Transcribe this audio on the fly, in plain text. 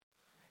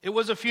It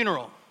was a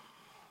funeral.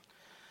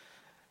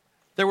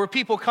 There were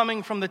people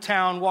coming from the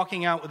town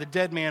walking out with a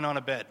dead man on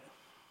a bed.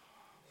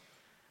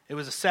 It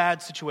was a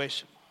sad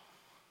situation.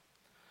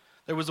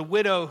 There was a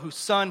widow whose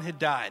son had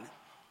died.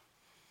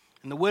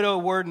 And the widow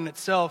word in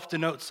itself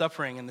denotes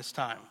suffering in this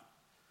time.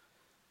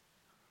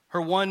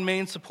 Her one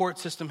main support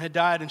system had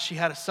died, and she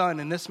had a son,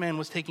 and this man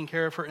was taking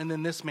care of her, and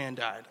then this man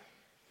died.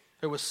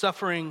 There was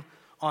suffering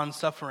on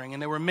suffering,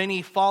 and there were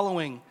many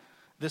following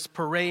this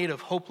parade of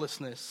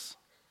hopelessness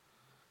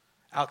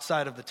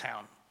outside of the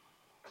town.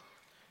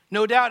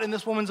 No doubt in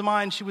this woman's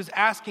mind, she was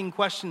asking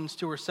questions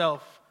to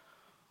herself.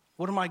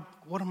 What am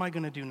I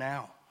going to do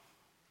now?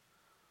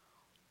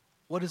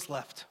 What is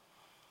left?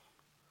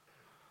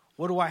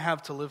 What do I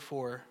have to live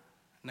for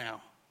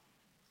now?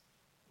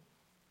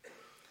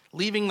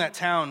 Leaving that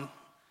town,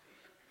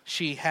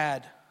 she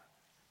had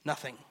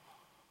nothing.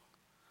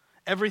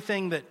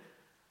 Everything that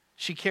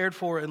she cared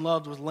for and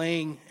loved was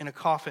laying in a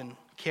coffin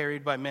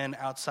carried by men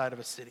outside of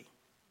a city.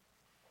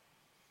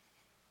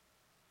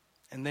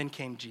 And then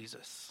came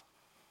Jesus.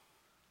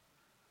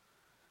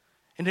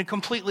 In a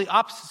completely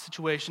opposite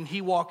situation,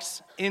 he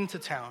walks into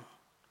town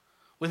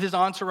with his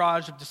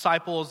entourage of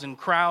disciples and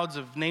crowds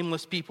of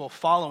nameless people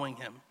following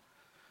him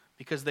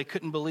because they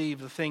couldn't believe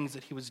the things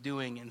that he was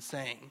doing and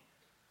saying.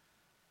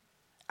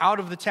 Out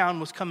of the town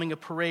was coming a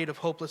parade of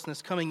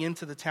hopelessness. Coming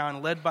into the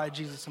town, led by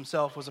Jesus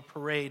himself, was a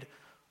parade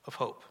of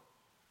hope.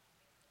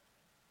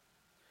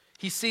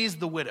 He sees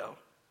the widow,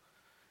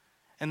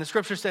 and the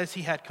scripture says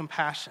he had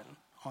compassion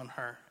on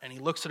her, and he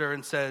looks at her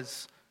and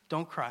says,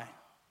 "Don't cry."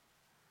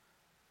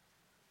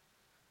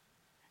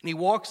 And he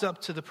walks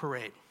up to the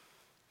parade,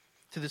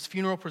 to this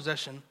funeral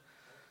procession.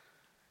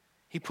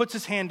 He puts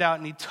his hand out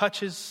and he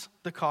touches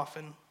the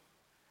coffin.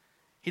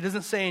 He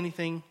doesn't say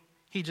anything.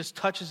 He just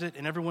touches it,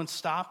 and everyone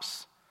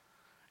stops.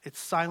 It's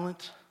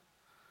silent,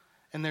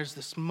 and there's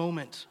this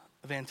moment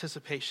of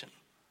anticipation.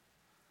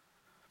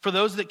 For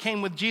those that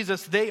came with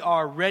Jesus, they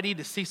are ready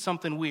to see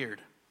something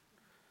weird.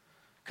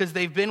 Because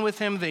they've been with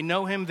him, they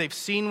know him, they've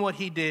seen what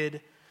he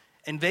did,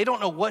 and they don't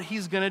know what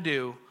he's going to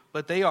do,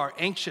 but they are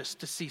anxious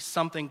to see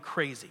something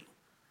crazy.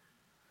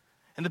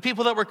 And the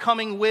people that were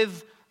coming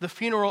with the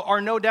funeral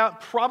are no doubt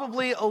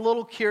probably a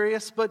little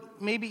curious,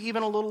 but maybe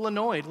even a little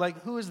annoyed.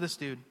 Like, who is this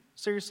dude?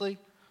 Seriously?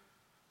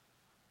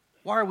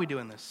 Why are we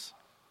doing this?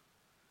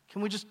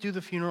 Can we just do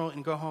the funeral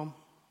and go home?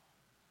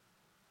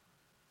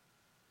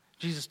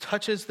 Jesus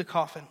touches the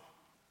coffin,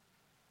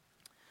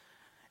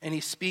 and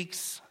he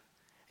speaks,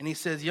 and he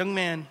says, "Young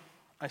man,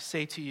 I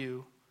say to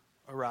you,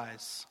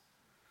 arise."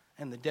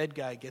 And the dead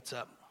guy gets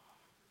up,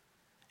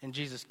 and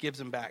Jesus gives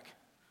him back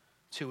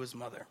to his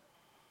mother.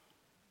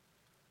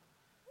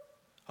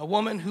 A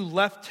woman who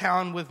left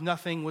town with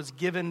nothing was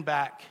given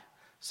back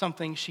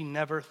something she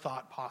never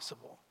thought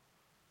possible.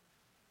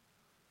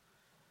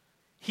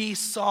 He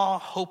saw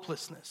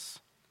hopelessness.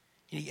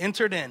 He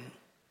entered in,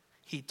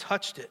 he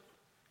touched it,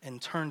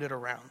 and turned it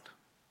around.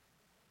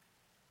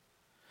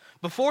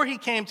 Before he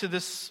came to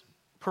this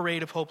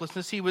parade of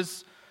hopelessness, he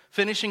was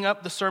finishing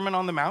up the Sermon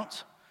on the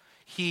Mount.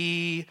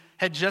 He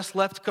had just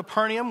left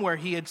Capernaum, where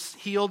he had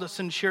healed a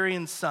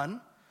centurion's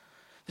son.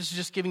 This is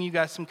just giving you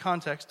guys some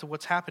context to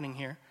what's happening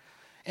here.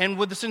 And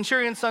with the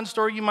centurion's son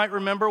story, you might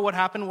remember what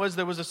happened was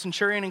there was a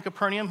centurion in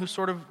Capernaum who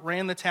sort of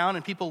ran the town,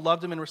 and people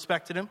loved him and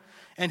respected him.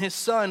 And his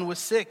son was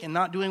sick and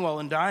not doing well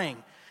and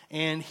dying.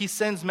 And he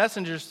sends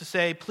messengers to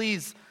say,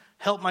 "Please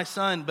help my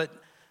son, but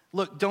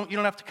look, you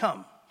don't have to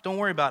come. Don't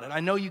worry about it.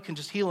 I know you can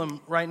just heal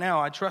him right now.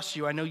 I trust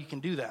you. I know you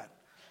can do that."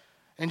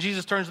 And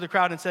Jesus turns to the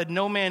crowd and said,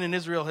 "No man in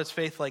Israel has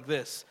faith like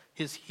this.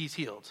 He's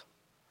healed."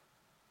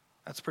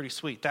 That's pretty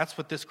sweet. That's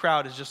what this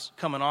crowd is just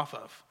coming off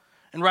of.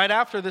 And right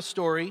after this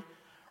story,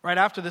 right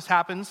after this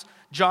happens,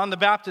 John the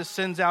Baptist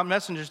sends out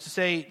messengers to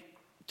say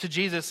to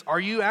Jesus, "Are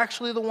you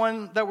actually the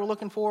one that we're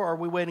looking for, or are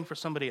we waiting for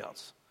somebody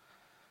else?"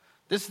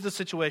 This is the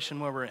situation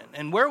where we're in.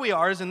 And where we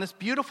are is in this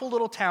beautiful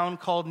little town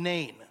called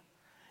Nain.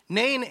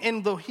 Nain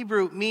in the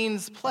Hebrew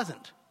means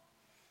pleasant.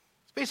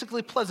 It's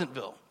basically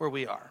Pleasantville where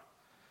we are.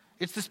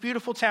 It's this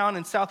beautiful town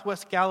in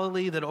southwest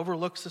Galilee that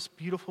overlooks this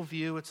beautiful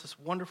view. It's this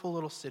wonderful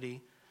little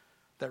city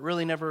that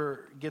really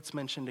never gets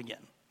mentioned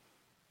again.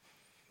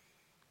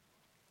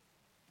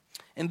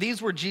 And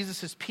these were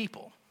Jesus'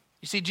 people.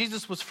 You see,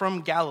 Jesus was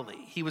from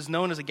Galilee. He was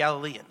known as a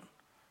Galilean.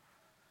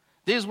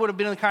 These would have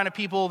been the kind of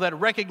people that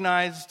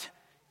recognized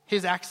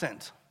his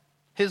accent.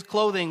 His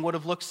clothing would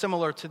have looked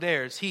similar to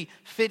theirs. He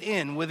fit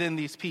in within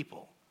these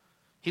people.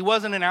 He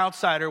wasn't an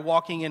outsider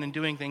walking in and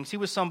doing things. He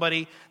was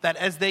somebody that,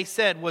 as they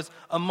said, was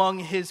among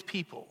his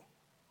people.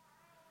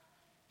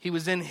 He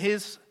was in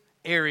his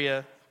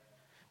area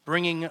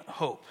bringing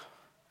hope.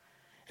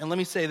 And let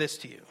me say this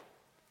to you.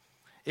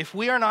 If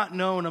we are not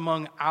known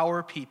among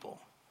our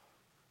people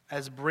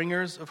as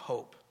bringers of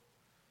hope,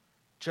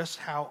 just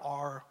how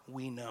are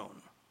we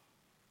known?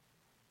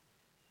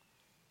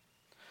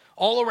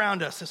 All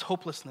around us is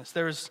hopelessness.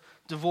 There's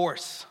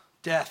divorce,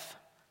 death,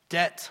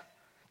 debt,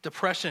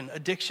 depression,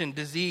 addiction,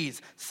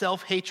 disease,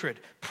 self-hatred,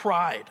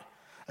 pride.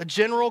 A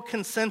general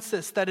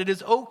consensus that it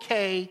is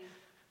okay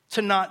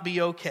to not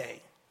be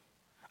okay.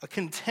 a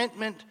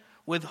contentment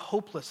with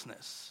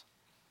hopelessness.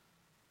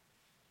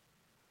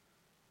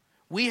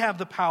 We have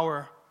the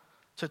power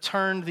to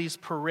turn these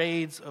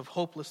parades of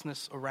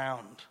hopelessness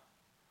around.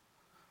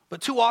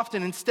 But too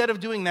often, instead of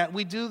doing that,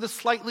 we do the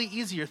slightly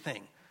easier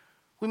thing.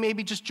 We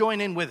maybe just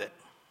join in with it.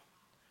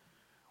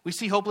 We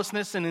see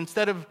hopelessness, and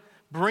instead of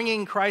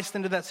bringing Christ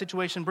into that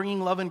situation,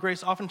 bringing love and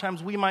grace,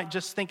 oftentimes we might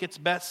just think it's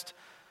best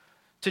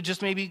to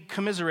just maybe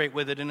commiserate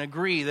with it and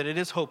agree that it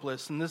is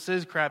hopeless, and this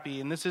is crappy,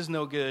 and this is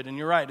no good, and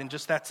you're right, and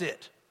just that's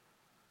it.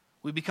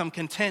 We become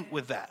content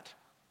with that.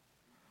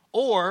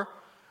 Or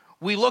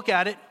we look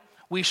at it,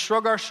 we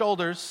shrug our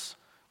shoulders,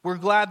 we're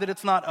glad that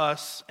it's not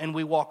us, and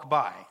we walk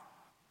by.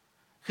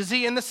 Because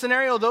see, in this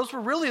scenario, those were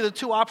really the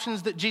two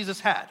options that Jesus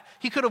had.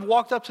 He could have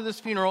walked up to this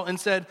funeral and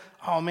said,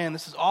 oh man,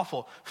 this is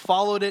awful.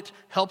 Followed it,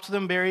 helped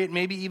them bury it,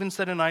 maybe even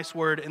said a nice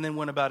word, and then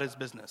went about his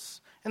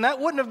business. And that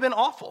wouldn't have been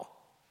awful.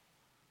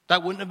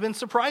 That wouldn't have been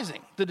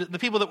surprising. The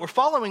people that were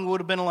following would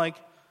have been like,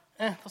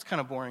 that's kind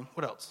of boring.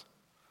 What else?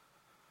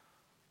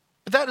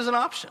 But that is an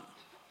option.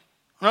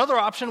 Another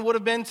option would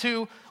have been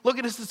to look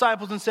at his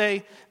disciples and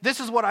say, this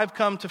is what I've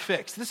come to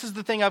fix. This is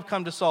the thing I've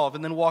come to solve,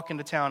 and then walk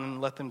into town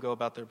and let them go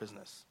about their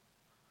business.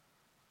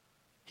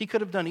 He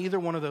could have done either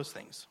one of those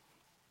things.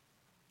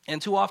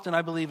 And too often,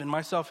 I believe, and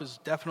myself is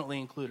definitely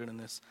included in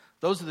this,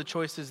 those are the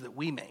choices that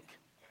we make.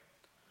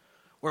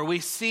 Where we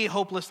see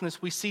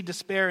hopelessness, we see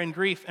despair and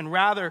grief, and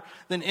rather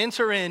than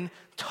enter in,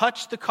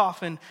 touch the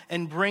coffin,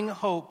 and bring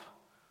hope,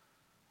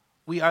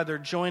 we either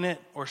join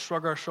it or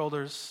shrug our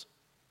shoulders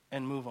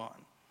and move on.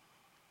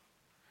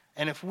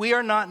 And if we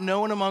are not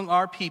known among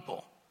our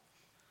people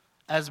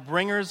as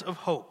bringers of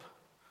hope,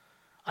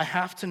 I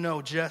have to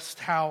know just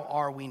how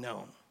are we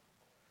known.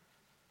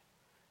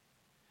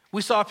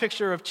 We saw a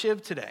picture of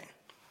Chiv today.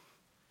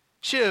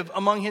 Chiv,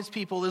 among his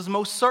people, is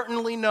most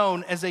certainly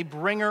known as a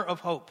bringer of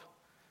hope.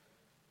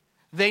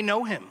 They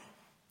know him.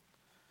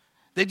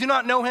 They do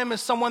not know him as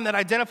someone that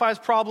identifies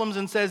problems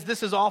and says,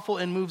 this is awful,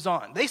 and moves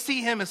on. They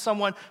see him as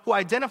someone who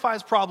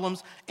identifies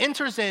problems,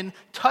 enters in,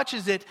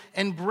 touches it,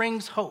 and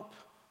brings hope.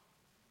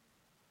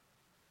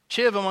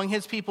 Chiv, among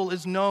his people,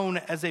 is known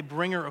as a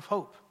bringer of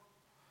hope.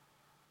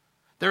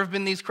 There have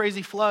been these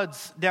crazy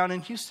floods down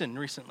in Houston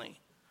recently.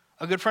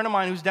 A good friend of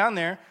mine who's down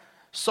there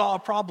saw a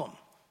problem.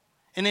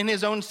 And in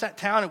his own set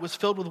town, it was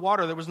filled with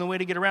water. There was no way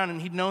to get around,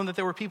 and he'd known that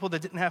there were people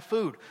that didn't have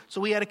food.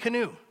 So he had a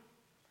canoe.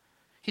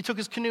 He took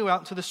his canoe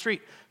out to the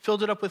street,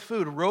 filled it up with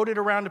food, rowed it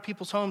around to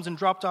people's homes, and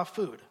dropped off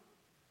food.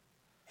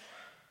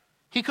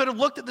 He could have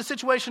looked at the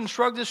situation,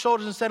 shrugged his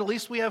shoulders, and said, at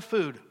least we have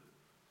food.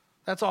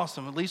 That's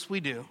awesome. At least we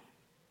do.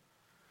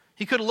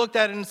 He could have looked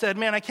at it and said,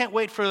 man, I can't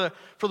wait for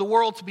the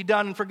world to be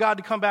done and for God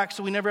to come back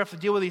so we never have to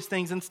deal with these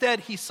things.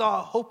 Instead, he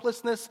saw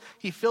hopelessness.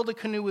 He filled a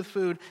canoe with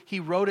food. He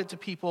rowed it to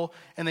people,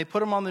 and they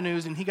put him on the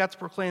news, and he got to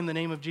proclaim the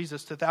name of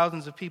Jesus to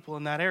thousands of people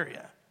in that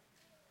area.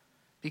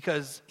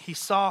 Because he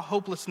saw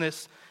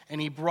hopelessness, and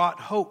he brought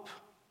hope.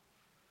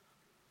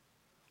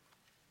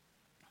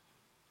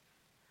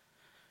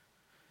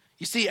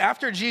 You see,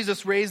 after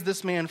Jesus raised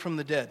this man from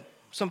the dead,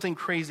 something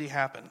crazy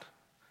happened.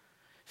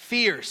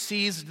 Fear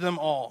seized them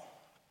all.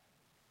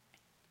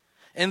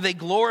 And they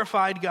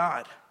glorified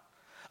God.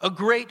 A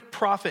great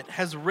prophet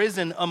has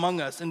risen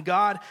among us, and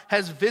God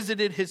has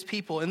visited his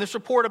people. And this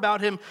report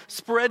about him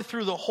spread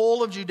through the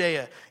whole of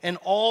Judea and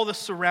all the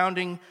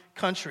surrounding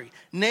country.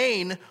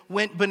 Nain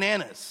went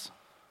bananas.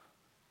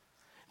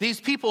 These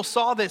people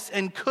saw this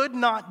and could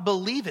not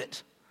believe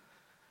it.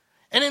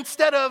 And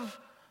instead of,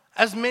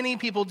 as many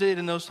people did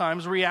in those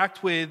times,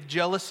 react with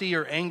jealousy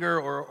or anger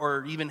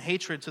or even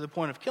hatred to the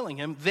point of killing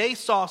him, they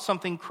saw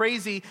something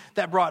crazy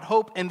that brought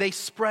hope, and they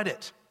spread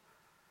it.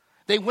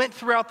 They went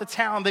throughout the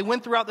town. They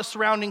went throughout the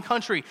surrounding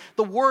country.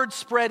 The word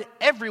spread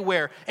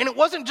everywhere. And it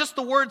wasn't just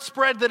the word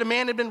spread that a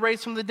man had been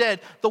raised from the dead.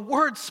 The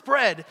word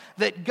spread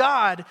that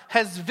God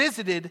has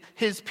visited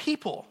his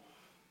people.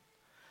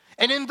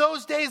 And in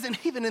those days, and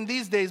even in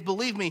these days,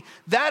 believe me,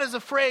 that is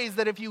a phrase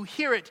that if you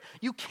hear it,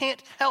 you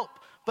can't help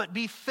but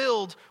be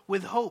filled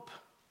with hope.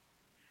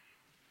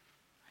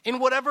 In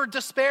whatever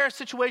despair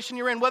situation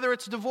you're in, whether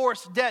it's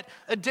divorce, debt,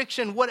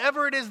 addiction,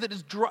 whatever it is that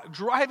is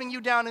driving you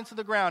down into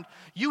the ground,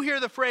 you hear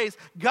the phrase,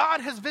 God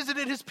has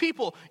visited his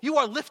people. You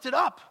are lifted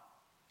up.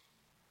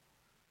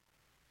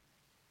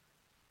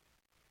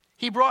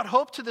 He brought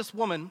hope to this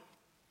woman.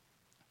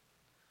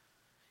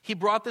 He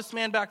brought this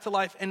man back to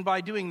life, and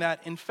by doing that,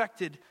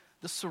 infected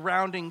the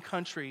surrounding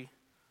country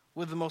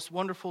with the most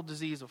wonderful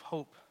disease of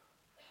hope,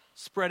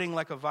 spreading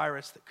like a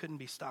virus that couldn't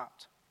be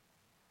stopped.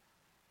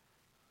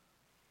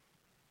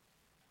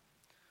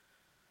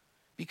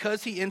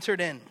 Because he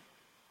entered in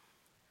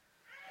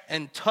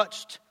and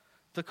touched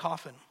the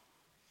coffin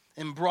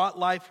and brought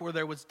life where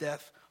there was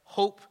death,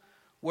 hope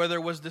where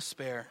there was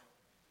despair,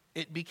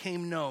 it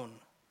became known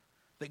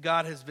that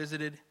God has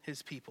visited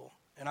his people.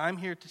 And I'm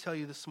here to tell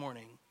you this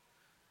morning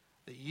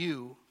that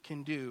you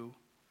can do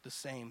the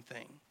same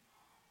thing.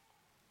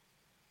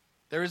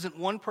 There isn't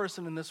one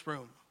person in this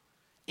room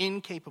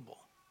incapable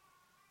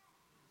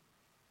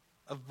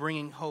of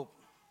bringing hope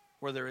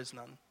where there is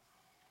none.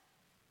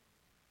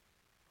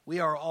 We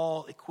are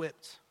all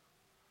equipped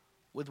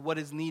with what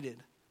is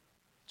needed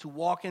to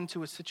walk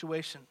into a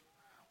situation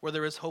where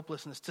there is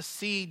hopelessness, to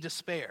see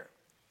despair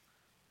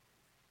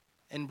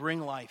and bring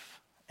life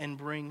and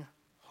bring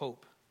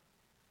hope.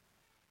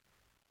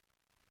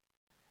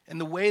 And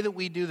the way that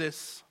we do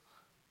this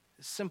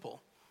is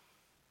simple.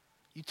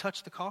 You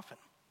touch the coffin.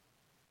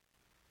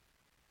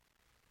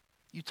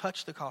 You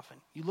touch the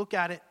coffin. You look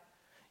at it.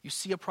 You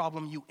see a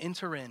problem. You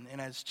enter in. And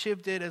as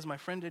Chiv did, as my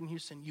friend did in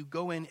Houston, you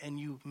go in and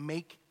you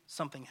make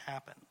something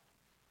happen.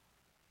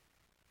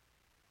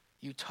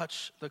 You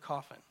touch the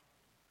coffin.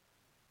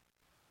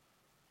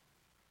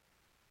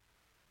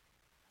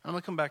 I'm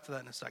going to come back to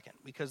that in a second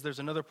because there's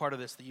another part of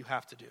this that you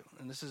have to do.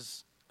 And this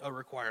is a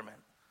requirement.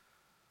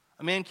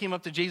 A man came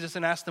up to Jesus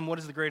and asked him, what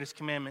is the greatest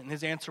commandment? And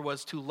his answer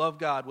was to love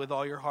God with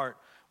all your heart,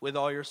 with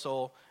all your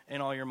soul,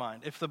 and all your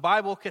mind. If the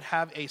Bible could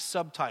have a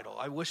subtitle,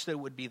 I wish that it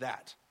would be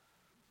that.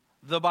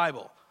 The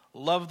Bible.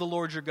 Love the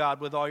Lord your God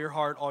with all your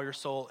heart, all your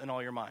soul, and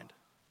all your mind.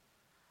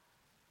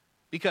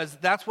 Because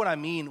that's what I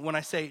mean when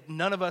I say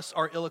none of us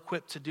are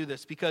ill-equipped to do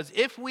this. Because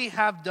if we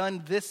have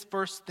done this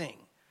first thing,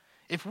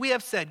 if we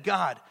have said,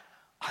 God,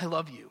 I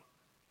love you,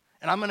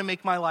 and I'm going to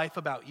make my life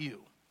about you.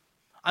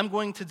 I'm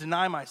going to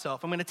deny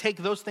myself. I'm going to take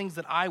those things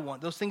that I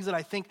want, those things that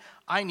I think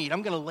I need.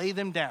 I'm going to lay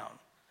them down.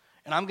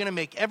 And I'm going to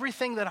make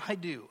everything that I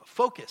do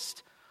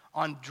focused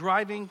on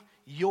driving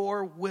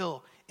your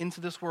will into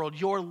this world,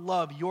 your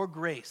love, your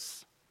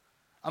grace.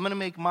 I'm going to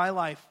make my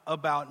life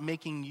about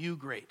making you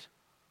great.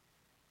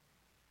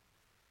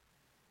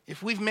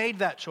 If we've made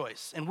that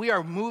choice and we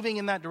are moving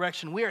in that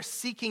direction, we are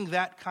seeking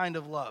that kind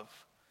of love,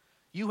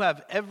 you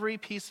have every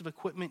piece of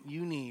equipment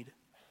you need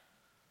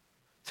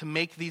to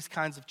make these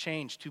kinds of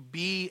change, to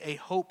be a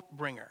hope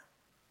bringer.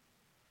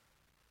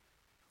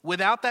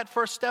 Without that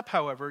first step,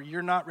 however,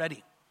 you're not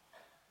ready.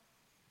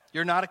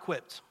 You're not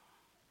equipped.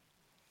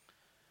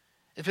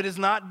 If it has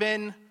not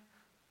been,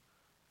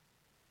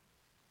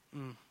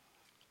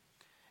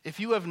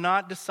 if you have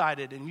not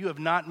decided and you have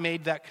not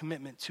made that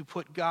commitment to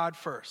put God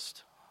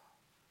first,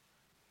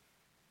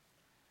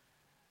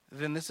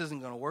 then this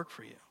isn't going to work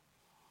for you.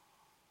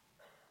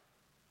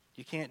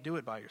 You can't do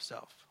it by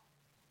yourself.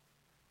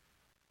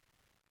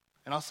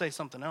 And I'll say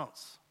something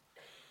else.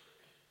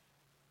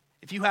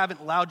 If you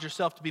haven't allowed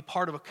yourself to be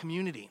part of a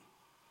community,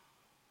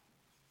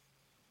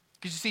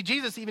 because you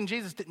see, even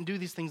Jesus didn't do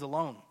these things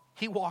alone.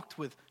 He walked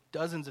with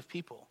dozens of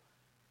people.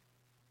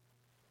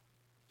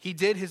 He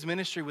did his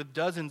ministry with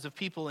dozens of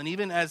people, and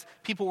even as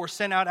people were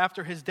sent out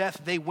after his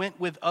death, they went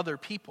with other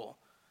people.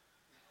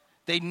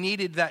 They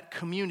needed that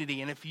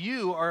community, and if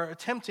you are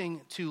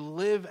attempting to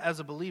live as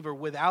a believer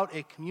without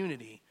a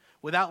community,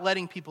 without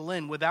letting people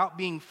in, without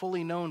being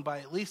fully known by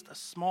at least a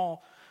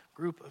small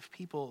group of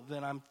people,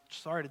 then I'm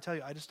sorry to tell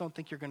you, I just don't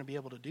think you're going to be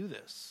able to do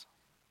this.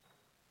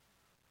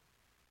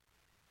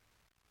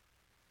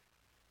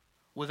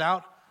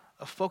 Without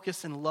a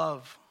focus and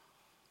love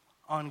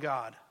on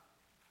God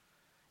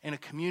and a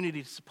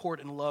community to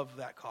support and love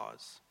that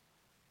cause,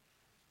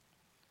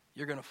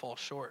 you're going to fall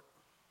short.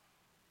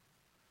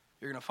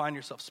 You're going to find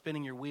yourself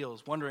spinning your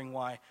wheels, wondering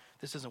why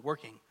this isn't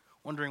working,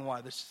 wondering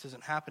why this just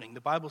isn't happening.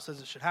 The Bible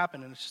says it should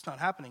happen, and it's just not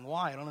happening.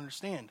 Why? I don't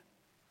understand.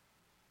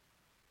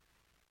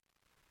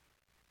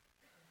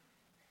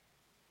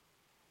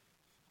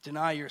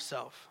 Deny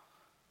yourself.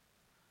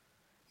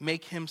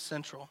 Make him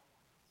central.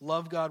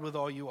 Love God with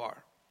all you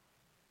are.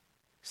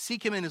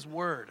 Seek him in his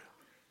word.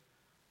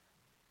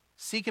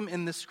 Seek him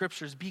in the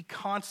scriptures. Be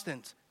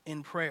constant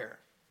in prayer.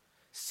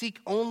 Seek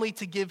only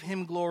to give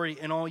him glory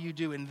in all you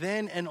do. And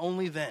then and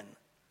only then,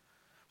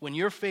 when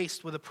you're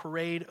faced with a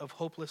parade of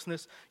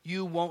hopelessness,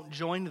 you won't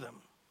join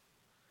them.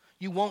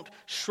 You won't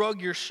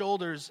shrug your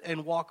shoulders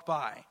and walk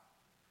by.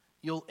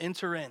 You'll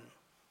enter in.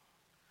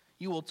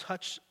 You will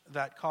touch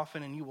that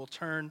coffin and you will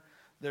turn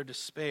their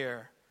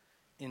despair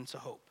into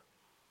hope.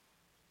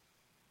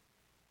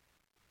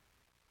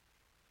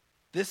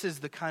 This is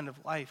the kind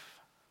of life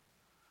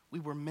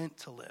we were meant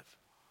to live.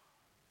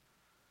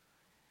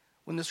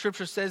 When the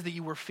scripture says that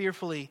you were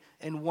fearfully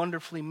and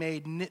wonderfully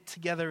made, knit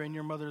together in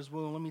your mother's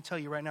womb, let me tell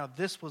you right now,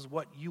 this was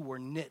what you were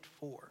knit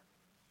for.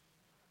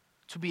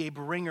 To be a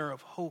bringer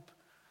of hope,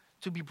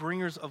 to be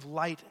bringers of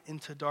light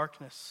into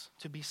darkness,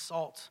 to be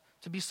salt,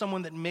 to be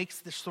someone that makes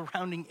the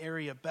surrounding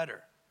area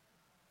better.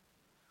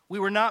 We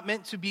were not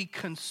meant to be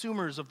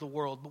consumers of the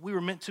world, but we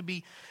were meant to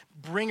be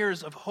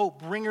bringers of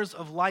hope, bringers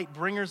of light,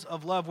 bringers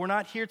of love. We're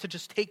not here to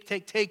just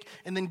take,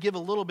 and then give a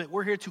little bit.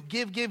 We're here to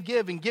give,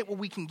 and get what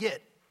we can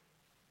get.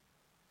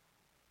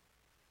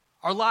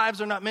 Our lives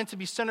are not meant to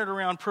be centered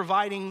around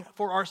providing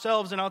for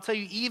ourselves. And I'll tell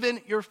you,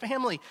 even your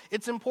family,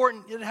 it's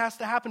important, it has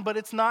to happen, but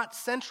it's not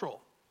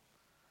central.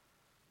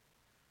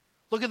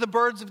 Look at the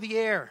birds of the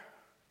air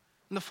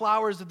and the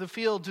flowers of the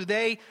field. Do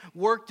they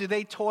work? Do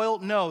they toil?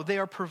 No, they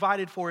are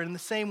provided for. In the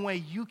same way,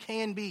 you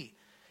can be.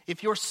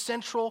 If your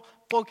central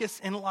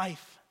focus in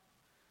life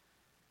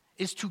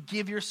is to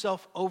give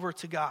yourself over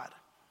to God,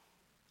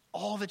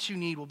 all that you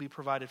need will be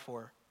provided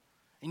for,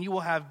 and you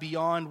will have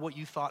beyond what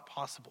you thought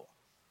possible.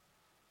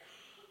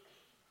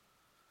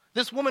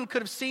 This woman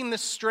could have seen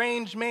this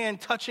strange man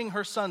touching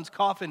her son's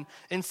coffin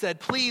and said,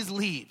 "Please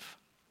leave."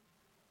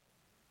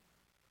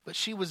 But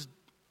she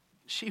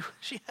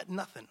had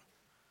nothing.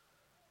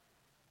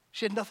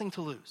 She had nothing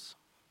to lose.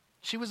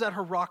 She was at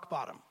her rock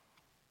bottom.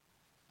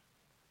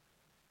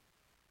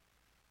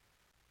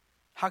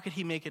 How could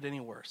he make it any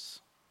worse?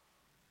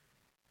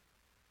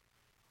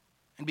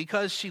 And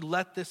because she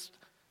let this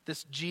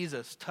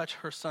Jesus touch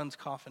her son's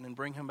coffin and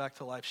bring him back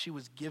to life, she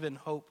was given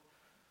hope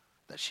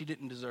that she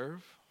didn't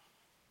deserve,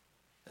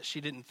 that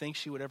she didn't think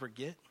she would ever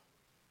get.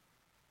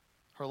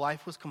 Her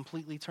life was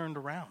completely turned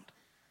around.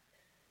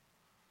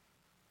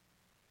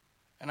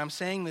 And I'm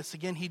saying this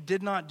again, he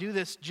did not do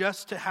this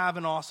just to have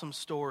an awesome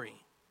story.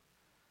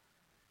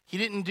 He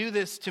didn't do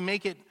this to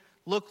make it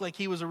look like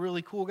he was a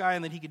really cool guy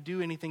and that he could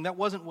do anything. That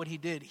wasn't what he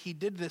did. He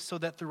did this so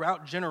that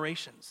throughout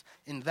generations,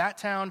 in that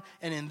town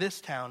and in this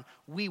town,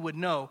 we would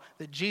know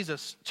that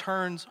Jesus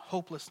turns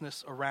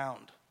hopelessness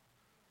around.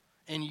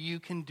 And you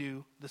can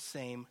do the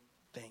same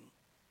thing.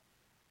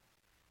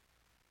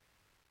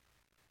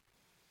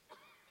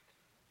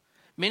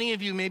 Many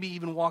of you maybe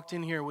even walked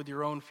in here with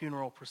your own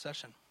funeral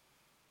procession.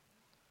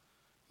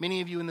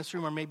 Many of you in this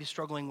room are maybe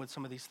struggling with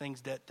some of these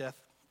things: death,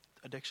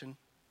 addiction,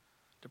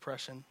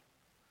 depression,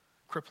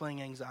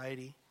 crippling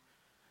anxiety.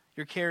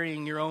 You're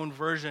carrying your own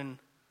version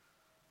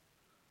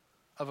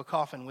of a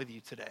coffin with you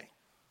today.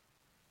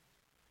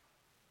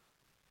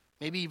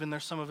 Maybe even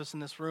there's some of us in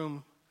this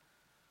room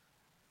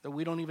that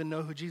we don't even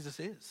know who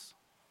Jesus is.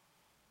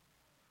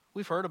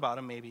 We've heard about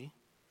him maybe,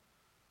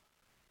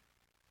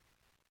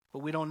 but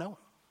we don't know him.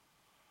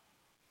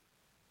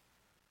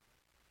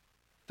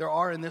 There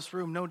are in this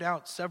room, no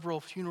doubt, several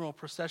funeral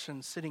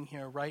processions sitting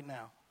here right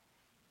now.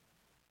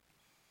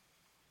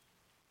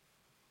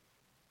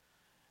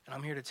 And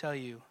I'm here to tell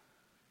you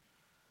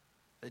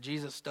that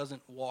Jesus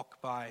doesn't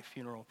walk by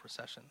funeral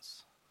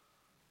processions.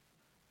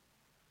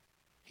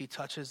 He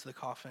touches the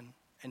coffin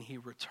and he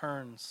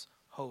returns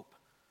hope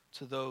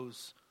to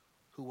those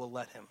who will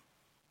let him.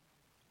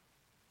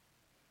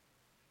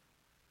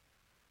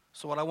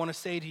 So what I want to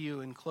say to you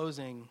in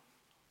closing,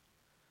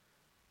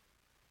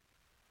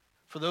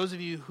 for those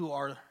of you who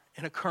are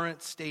in a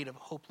current state of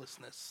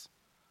hopelessness,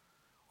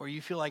 where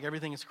you feel like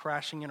everything is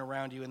crashing in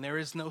around you and there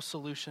is no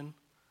solution,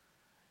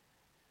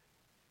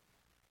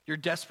 you're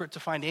desperate to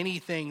find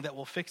anything that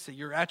will fix it,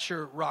 you're at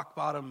your rock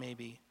bottom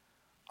maybe,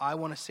 I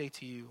want to say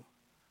to you,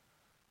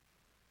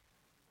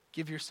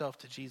 give yourself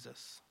to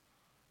Jesus.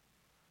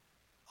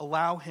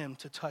 Allow him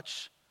to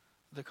touch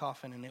the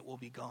coffin and it will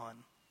be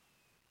gone.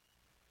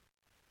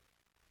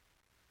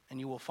 And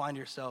you will find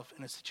yourself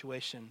in a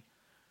situation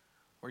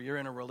where you're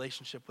in a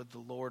relationship with the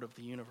Lord of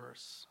the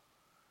universe.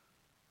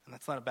 And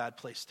that's not a bad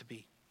place to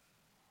be.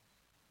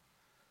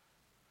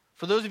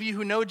 For those of you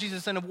who know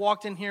Jesus and have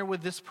walked in here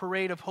with this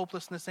parade of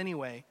hopelessness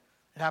anyway,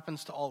 it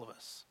happens to all of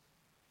us.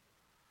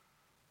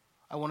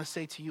 I want to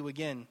say to you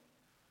again,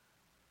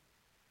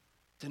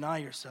 deny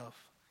yourself,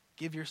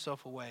 give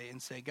yourself away and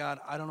say, God,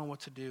 I don't know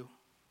what to do.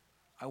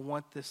 I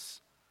want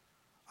this.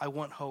 I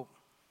want hope.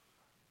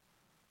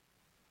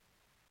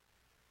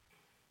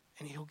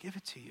 And he'll give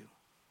it to you.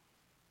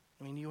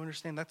 I mean, you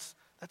understand that's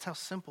how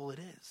simple it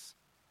is.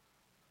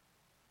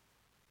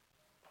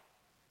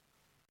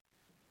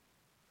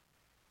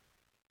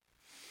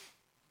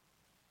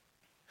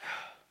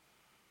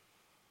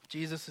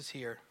 Jesus is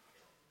here.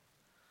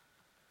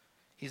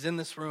 He's in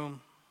this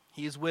room.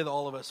 He is with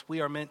all of us. We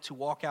are meant to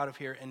walk out of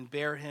here and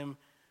bear him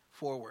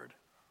forward.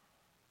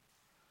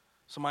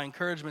 So my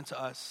encouragement to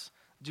us,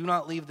 do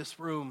not leave this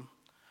room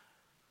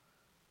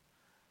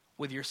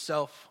with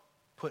yourself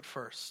put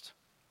first.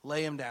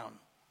 Lay him down.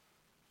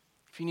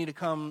 If you need to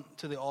come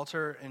to the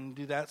altar and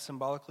do that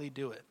symbolically,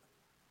 do it.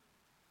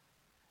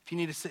 If you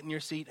need to sit in your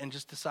seat and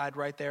just decide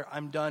right there,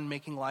 I'm done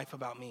making life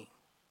about me.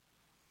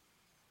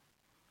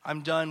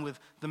 I'm done with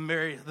the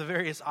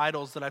various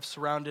idols that I've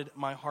surrounded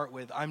my heart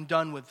with. I'm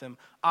done with them.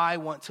 I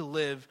want to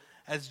live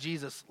as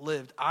Jesus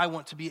lived. I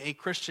want to be a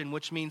Christian,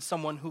 which means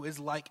someone who is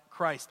like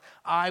Christ.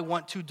 I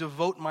want to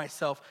devote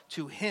myself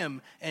to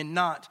him and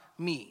not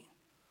me.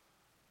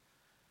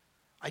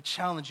 I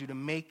challenge you to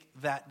make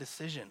that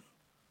decision.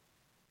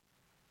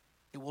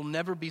 It will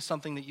never be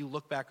something that you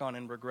look back on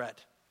and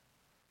regret.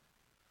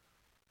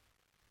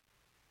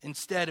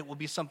 Instead, it will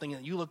be something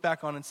that you look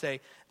back on and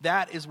say,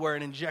 that is where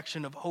an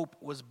injection of hope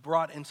was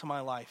brought into my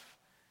life,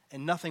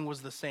 and nothing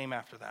was the same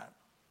after that.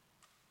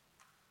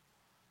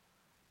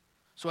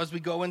 So as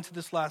we go into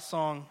this last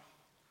song,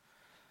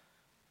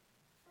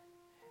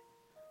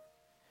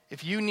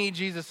 if you need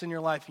Jesus in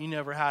your life, you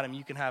never had him,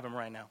 you can have him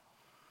right now.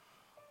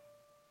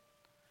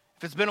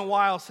 If it's been a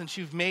while since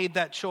you've made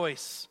that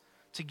choice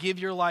to give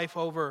your life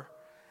over,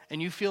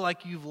 and you feel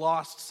like you've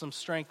lost some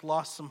strength,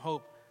 lost some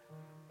hope,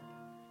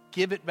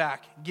 give it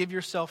back. Give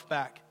yourself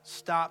back.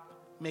 Stop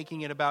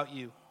making it about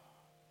you.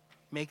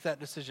 Make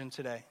that decision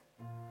today.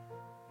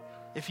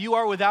 If you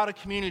are without a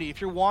community,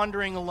 if you're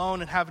wandering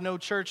alone and have no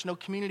church, no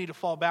community to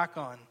fall back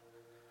on,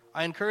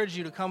 I encourage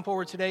you to come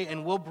forward today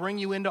and we'll bring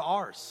you into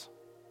ours.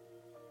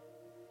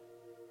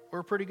 We're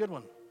a pretty good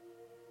one.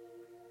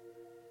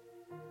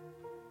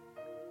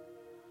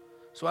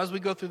 So as we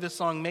go through this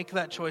song, make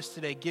that choice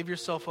today. Give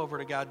yourself over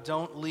to God.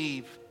 Don't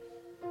leave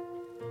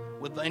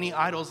with any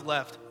idols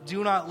left.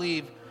 Do not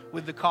leave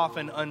with the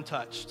coffin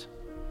untouched.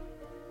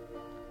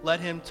 Let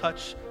him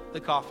touch the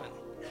coffin.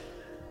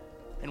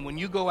 And when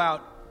you go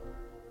out,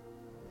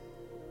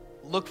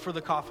 look for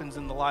the coffins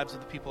in the lives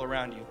of the people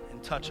around you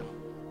and touch them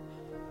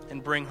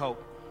and bring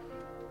hope.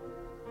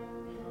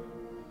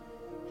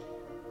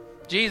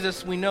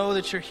 Jesus, we know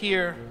that you're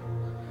here.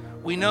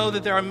 We know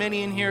that there are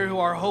many in here who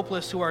are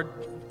hopeless, who are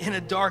in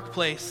a dark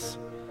place,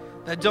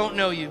 that don't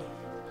know you,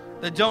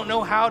 that don't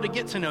know how to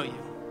get to know you.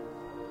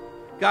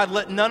 God,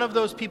 let none of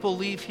those people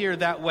leave here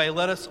that way.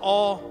 Let us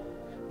all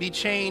be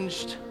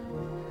changed,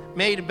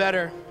 made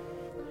better,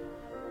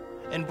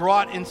 and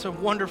brought into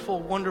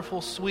wonderful,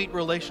 wonderful, sweet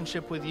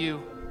relationship with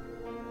you,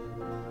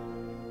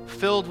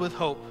 filled with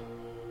hope.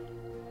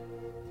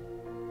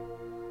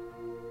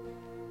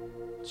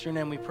 It's your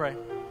name we pray.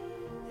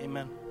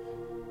 Amen.